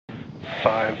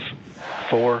5,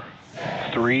 4,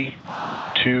 3,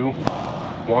 2,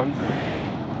 1.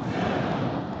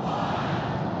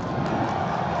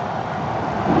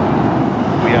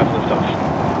 We have liftoff.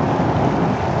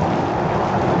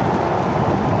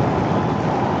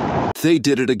 They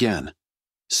did it again.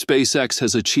 SpaceX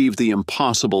has achieved the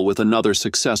impossible with another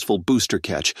successful booster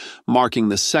catch, marking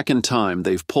the second time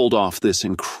they've pulled off this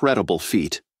incredible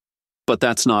feat. But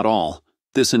that's not all.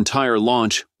 This entire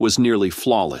launch was nearly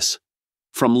flawless.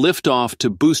 From liftoff to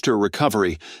booster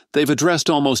recovery, they've addressed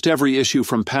almost every issue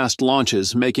from past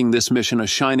launches, making this mission a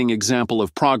shining example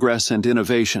of progress and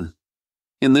innovation.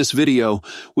 In this video,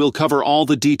 we'll cover all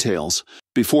the details.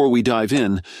 Before we dive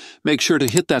in, make sure to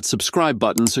hit that subscribe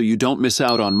button so you don't miss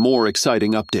out on more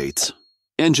exciting updates.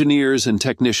 Engineers and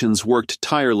technicians worked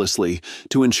tirelessly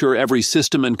to ensure every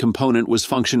system and component was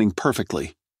functioning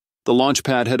perfectly. The launch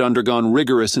pad had undergone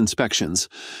rigorous inspections,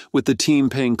 with the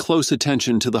team paying close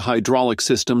attention to the hydraulic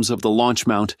systems of the launch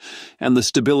mount and the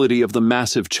stability of the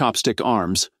massive chopstick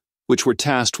arms, which were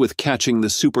tasked with catching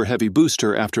the Super Heavy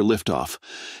booster after liftoff.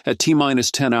 At T-minus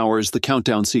 10 hours, the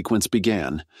countdown sequence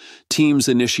began. Teams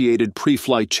initiated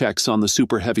pre-flight checks on the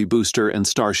Super Heavy booster and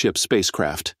Starship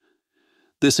spacecraft.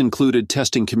 This included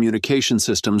testing communication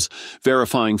systems,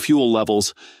 verifying fuel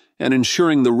levels, and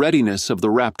ensuring the readiness of the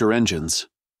Raptor engines.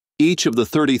 Each of the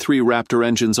 33 Raptor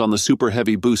engines on the Super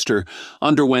Heavy booster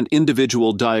underwent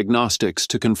individual diagnostics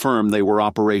to confirm they were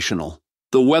operational.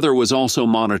 The weather was also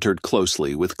monitored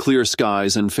closely, with clear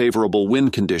skies and favorable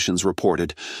wind conditions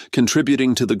reported,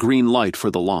 contributing to the green light for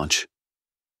the launch.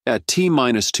 At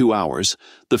T-minus 2 hours,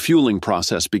 the fueling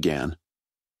process began.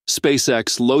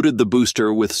 SpaceX loaded the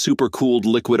booster with supercooled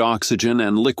liquid oxygen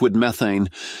and liquid methane,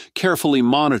 carefully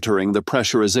monitoring the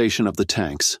pressurization of the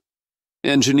tanks.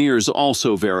 Engineers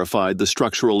also verified the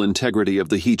structural integrity of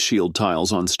the heat shield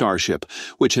tiles on Starship,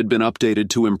 which had been updated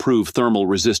to improve thermal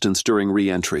resistance during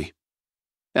re-entry.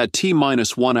 At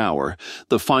T-minus 1 hour,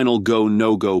 the final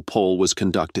go-no-go poll was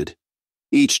conducted.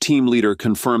 Each team leader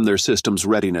confirmed their system's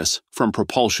readiness, from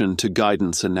propulsion to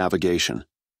guidance and navigation.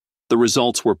 The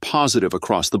results were positive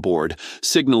across the board,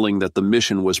 signaling that the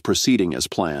mission was proceeding as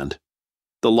planned.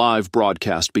 The live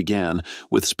broadcast began,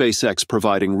 with SpaceX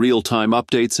providing real-time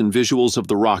updates and visuals of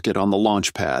the rocket on the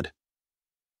launch pad.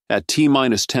 At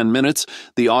T-minus 10 minutes,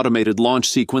 the automated launch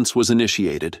sequence was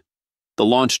initiated. The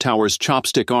launch tower's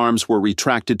chopstick arms were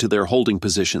retracted to their holding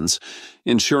positions,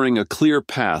 ensuring a clear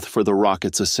path for the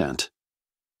rocket's ascent.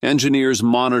 Engineers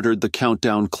monitored the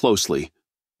countdown closely,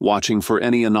 watching for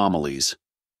any anomalies.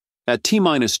 At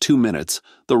T-minus 2 minutes,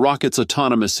 the rocket's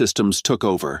autonomous systems took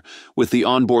over, with the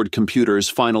onboard computers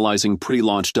finalizing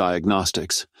pre-launch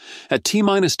diagnostics. At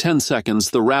T-minus 10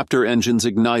 seconds, the Raptor engines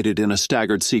ignited in a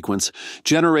staggered sequence,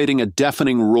 generating a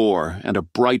deafening roar and a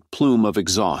bright plume of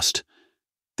exhaust.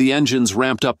 The engines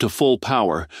ramped up to full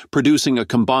power, producing a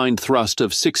combined thrust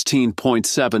of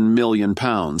 16.7 million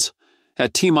pounds.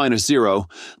 At T-minus 0,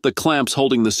 the clamps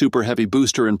holding the Super Heavy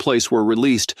booster in place were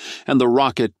released, and the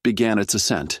rocket began its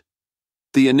ascent.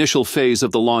 The initial phase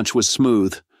of the launch was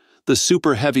smooth. The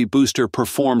Super Heavy booster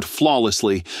performed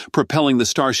flawlessly, propelling the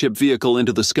Starship vehicle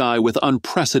into the sky with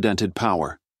unprecedented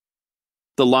power.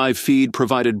 The live feed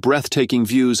provided breathtaking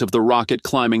views of the rocket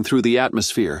climbing through the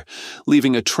atmosphere,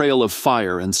 leaving a trail of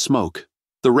fire and smoke.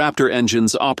 The Raptor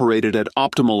engines operated at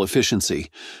optimal efficiency,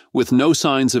 with no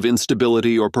signs of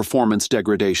instability or performance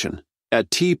degradation. At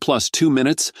T-plus 2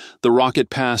 minutes, the rocket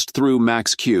passed through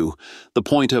max Q, the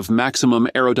point of maximum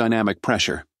aerodynamic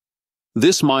pressure.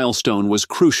 This milestone was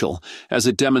crucial as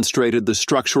it demonstrated the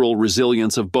structural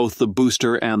resilience of both the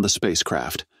booster and the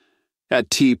spacecraft. At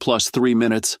T-plus 3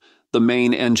 minutes, the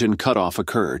main engine cutoff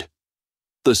occurred.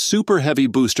 The Super Heavy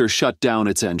booster shut down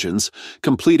its engines,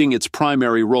 completing its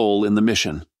primary role in the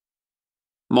mission.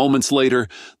 Moments later,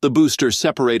 the booster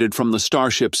separated from the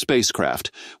Starship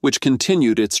spacecraft, which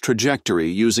continued its trajectory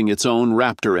using its own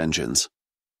Raptor engines.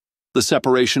 The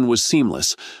separation was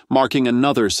seamless, marking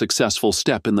another successful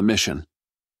step in the mission.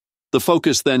 The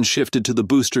focus then shifted to the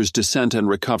booster's descent and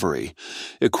recovery.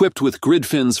 Equipped with grid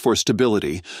fins for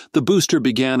stability, the booster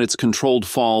began its controlled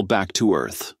fall back to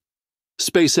Earth.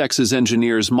 SpaceX's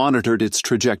engineers monitored its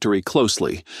trajectory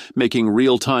closely, making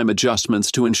real-time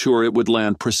adjustments to ensure it would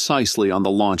land precisely on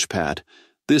the launch pad.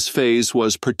 This phase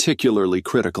was particularly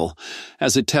critical,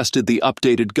 as it tested the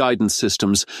updated guidance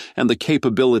systems and the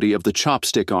capability of the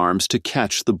chopstick arms to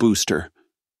catch the booster.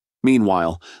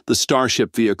 Meanwhile, the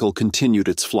Starship vehicle continued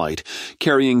its flight,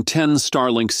 carrying 10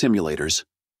 Starlink simulators.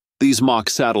 These mock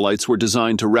satellites were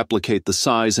designed to replicate the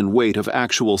size and weight of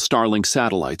actual Starlink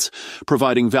satellites,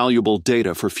 providing valuable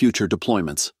data for future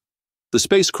deployments. The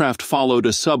spacecraft followed a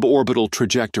suborbital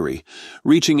trajectory,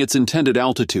 reaching its intended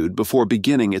altitude before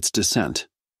beginning its descent.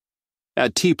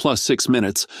 At T+6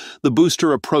 minutes, the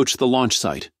booster approached the launch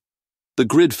site. The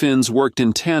grid fins worked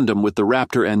in tandem with the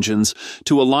Raptor engines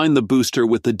to align the booster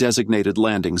with the designated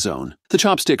landing zone. The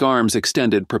chopstick arms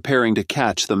extended, preparing to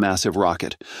catch the massive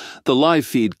rocket. The live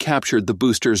feed captured the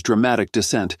booster's dramatic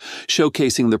descent,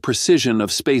 showcasing the precision of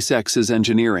SpaceX's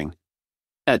engineering.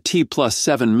 At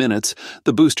T+7 minutes,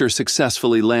 the booster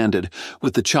successfully landed,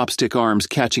 with the chopstick arms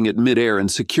catching it midair and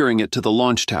securing it to the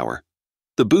launch tower.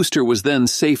 The booster was then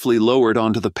safely lowered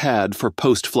onto the pad for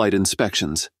post-flight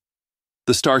inspections.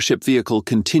 The Starship vehicle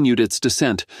continued its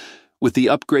descent, with the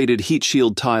upgraded heat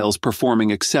shield tiles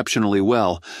performing exceptionally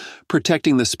well,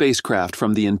 protecting the spacecraft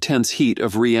from the intense heat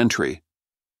of re-entry.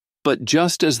 But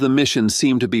just as the mission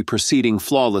seemed to be proceeding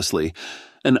flawlessly,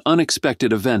 an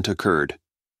unexpected event occurred.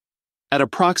 At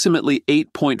approximately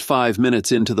 8.5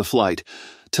 minutes into the flight,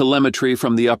 telemetry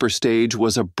from the upper stage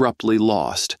was abruptly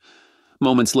lost.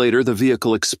 Moments later, the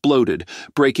vehicle exploded,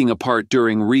 breaking apart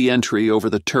during re-entry over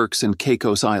the Turks and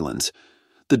Caicos Islands.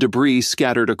 The debris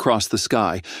scattered across the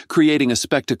sky, creating a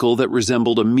spectacle that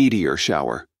resembled a meteor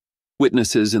shower.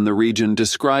 Witnesses in the region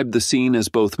described the scene as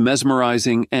both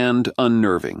mesmerizing and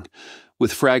unnerving,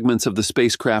 with fragments of the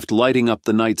spacecraft lighting up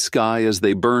the night sky as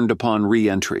they burned upon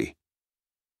re-entry.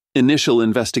 Initial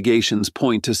investigations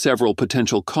point to several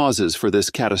potential causes for this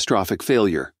catastrophic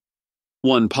failure.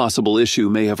 One possible issue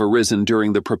may have arisen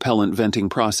during the propellant venting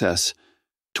process.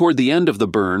 Toward the end of the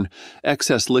burn,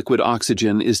 excess liquid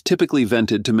oxygen is typically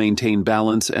vented to maintain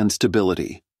balance and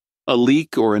stability. A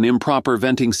leak or an improper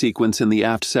venting sequence in the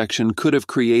aft section could have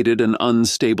created an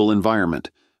unstable environment,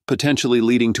 potentially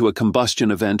leading to a combustion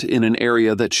event in an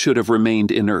area that should have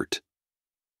remained inert.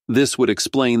 This would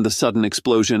explain the sudden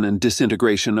explosion and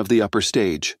disintegration of the upper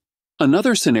stage.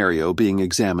 Another scenario being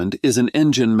examined is an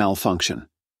engine malfunction.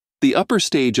 The upper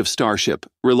stage of Starship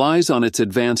relies on its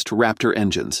advanced Raptor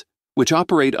engines, which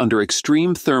operate under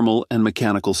extreme thermal and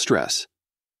mechanical stress.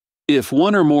 If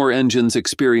one or more engines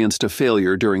experienced a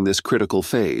failure during this critical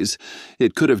phase,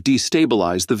 it could have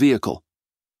destabilized the vehicle.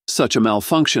 Such a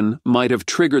malfunction might have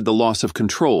triggered the loss of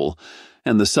control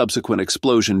and the subsequent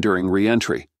explosion during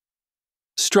re-entry.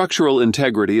 Structural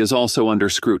integrity is also under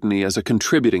scrutiny as a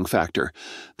contributing factor.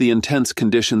 The intense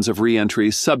conditions of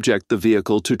re-entry subject the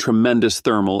vehicle to tremendous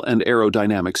thermal and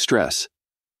aerodynamic stress.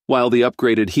 While the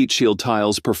upgraded heat shield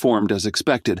tiles performed as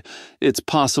expected, it's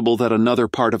possible that another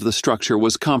part of the structure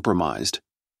was compromised.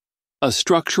 A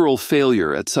structural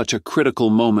failure at such a critical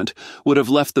moment would have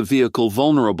left the vehicle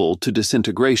vulnerable to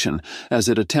disintegration as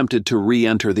it attempted to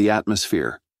re-enter the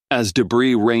atmosphere. As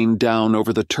debris rained down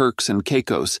over the Turks and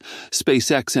Caicos,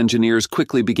 SpaceX engineers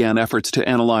quickly began efforts to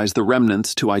analyze the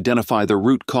remnants to identify the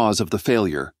root cause of the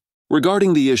failure.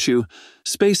 Regarding the issue,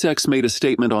 SpaceX made a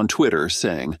statement on Twitter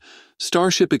saying,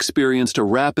 "Starship experienced a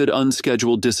rapid,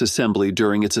 unscheduled disassembly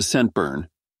during its ascent burn.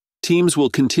 Teams will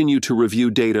continue to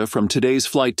review data from today's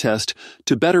flight test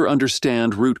to better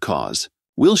understand root cause.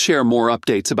 We'll share more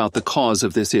updates about the cause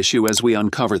of this issue as we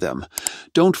uncover them.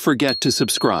 Don't forget to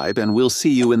subscribe, and we'll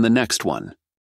see you in the next one."